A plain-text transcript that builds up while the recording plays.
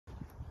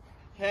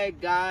Hey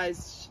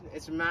guys,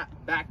 it's Matt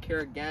back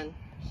here again.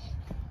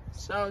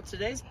 So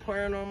today's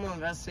paranormal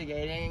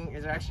investigating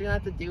is actually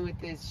not to do with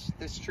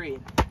this tree.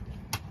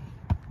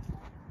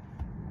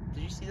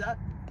 Did you see that?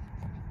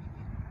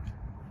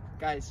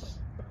 Guys,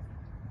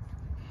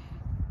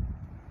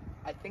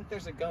 I think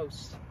there's a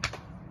ghost.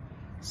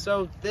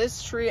 So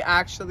this tree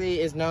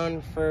actually is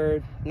known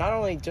for not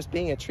only just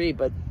being a tree,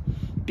 but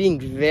being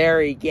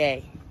very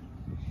gay.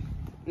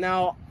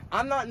 Now,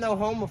 I'm not no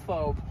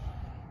homophobe,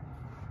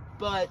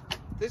 but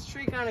this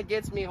tree kind of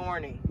gets me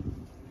horny.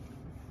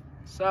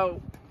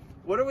 So,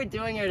 what are we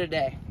doing here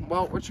today?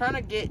 Well, we're trying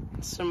to get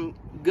some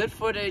good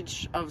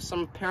footage of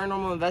some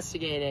paranormal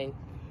investigating.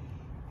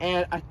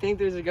 And I think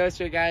there's a ghost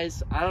here,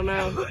 guys. I don't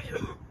know. Did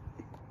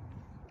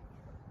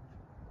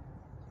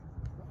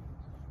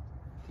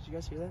you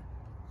guys hear that?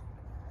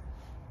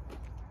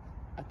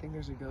 I think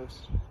there's a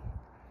ghost.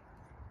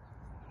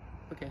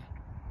 Okay.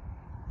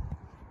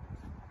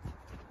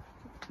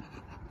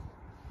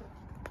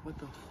 What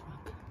the fuck?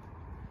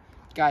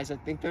 Guys, I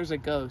think there's a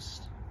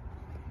ghost.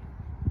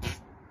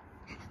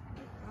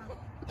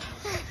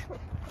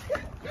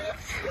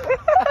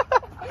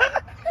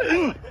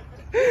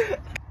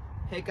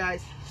 Hey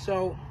guys,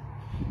 so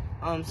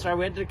sorry,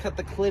 we had to cut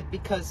the clip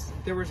because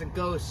there was a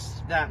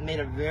ghost that made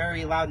a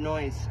very loud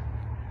noise.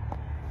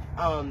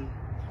 I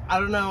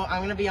don't know,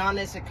 I'm gonna be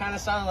honest, it kind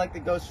of sounded like the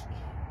ghost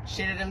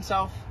shitted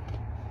himself.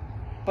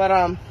 But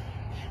we're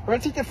gonna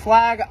take the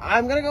flag.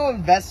 I'm gonna go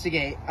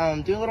investigate,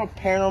 do a little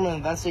paranormal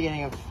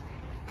investigating of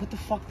what the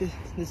fuck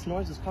this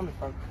noise is coming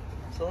from.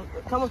 So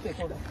come with me,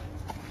 hold on.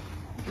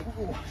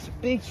 Ooh, it's a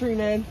big tree,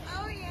 man.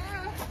 Oh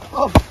yeah.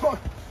 Oh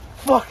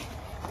fuck,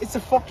 it's a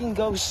fucking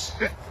ghost.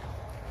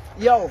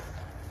 Yo,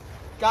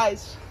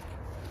 guys,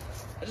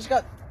 I just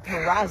got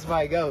harassed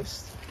by a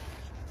ghost.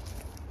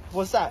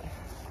 What's that?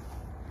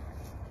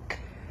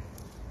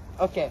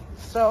 Okay,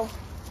 so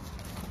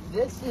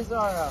this is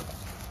our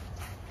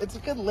it's a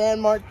good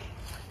landmark.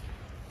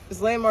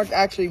 This landmark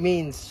actually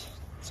means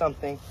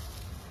something.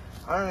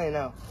 I don't really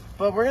know.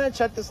 But we're gonna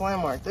check this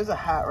landmark. There's a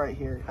hat right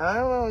here. I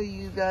don't know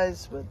you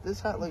guys, but this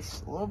hat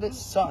looks a little bit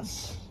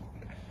sus.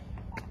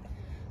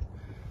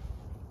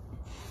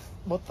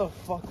 What the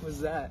fuck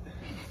was that?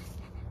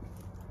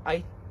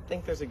 I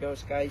think there's a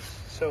ghost, guys.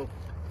 So,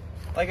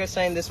 like I was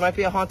saying, this might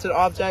be a haunted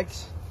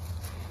object.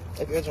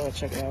 If you guys wanna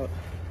check it out.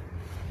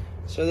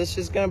 So this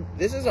is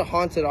a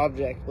haunted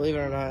object, believe it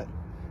or not.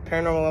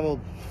 Paranormal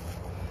level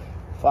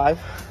 5.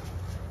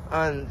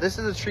 And this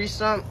is a tree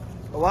stump.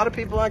 A lot of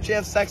people actually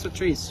have sex with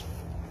trees.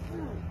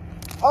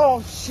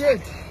 Oh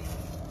shit!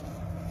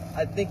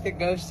 I think the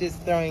ghost is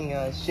throwing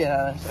shit at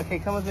us. Okay,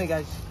 come with me,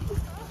 guys.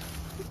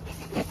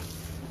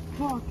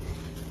 Fuck.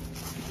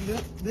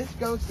 This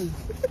ghost is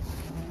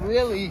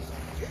really.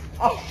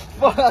 Oh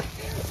fuck!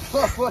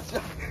 Fuck! What's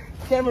up?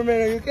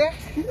 Cameraman, are you okay?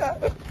 Yeah.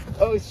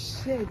 Oh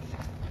shit!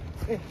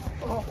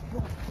 Oh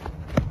fuck!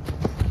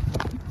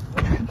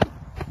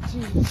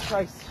 Jesus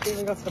Christ!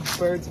 Even got some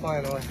birds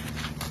flying away.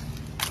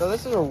 So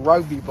this is a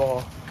rugby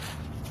ball.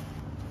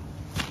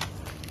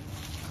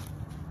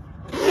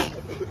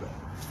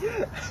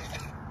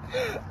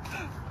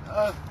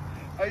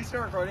 Are you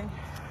still recording?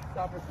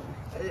 Stop recording.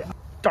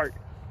 Start.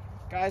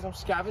 Guys, I'm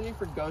scavenging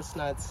for ghost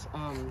nuts.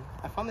 I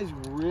found these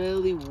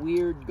really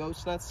weird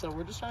ghost nuts, so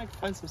we're just trying to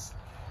find some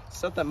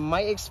stuff that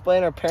might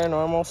explain our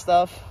paranormal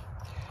stuff.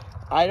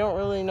 I don't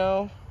really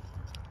know.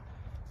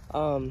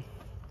 You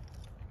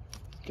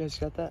guys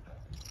got that?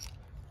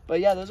 But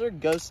yeah, those are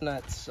ghost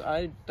nuts.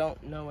 I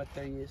don't know what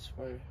they're used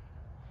for.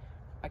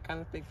 I kind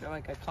of think they're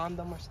like a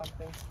condom or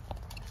something.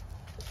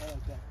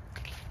 Okay.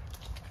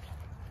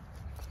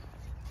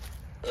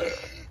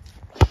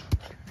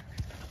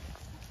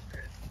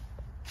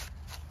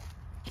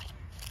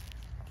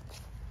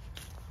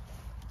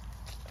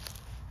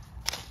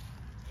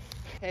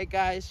 Hey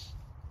guys,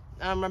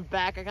 I'm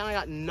back. I kind of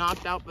got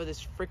knocked out by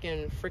this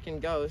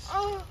freaking ghost.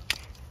 Oh,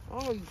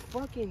 you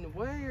fucking,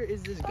 where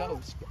is this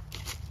ghost?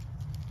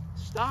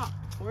 Stop,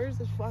 where is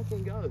this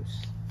fucking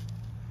ghost?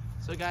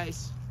 So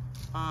guys,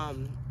 I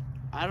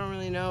don't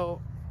really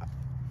know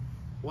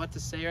what to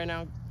say right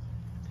now,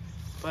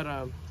 but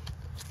oh,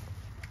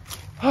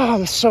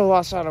 I'm so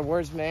lost out of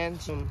words, man.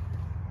 Well,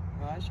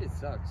 that shit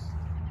sucks.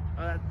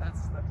 Oh,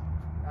 that's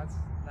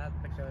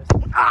the ghost.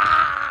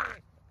 Ah!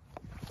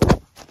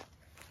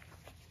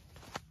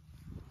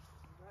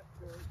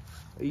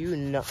 You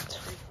nut.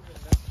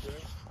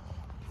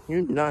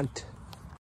 You nut.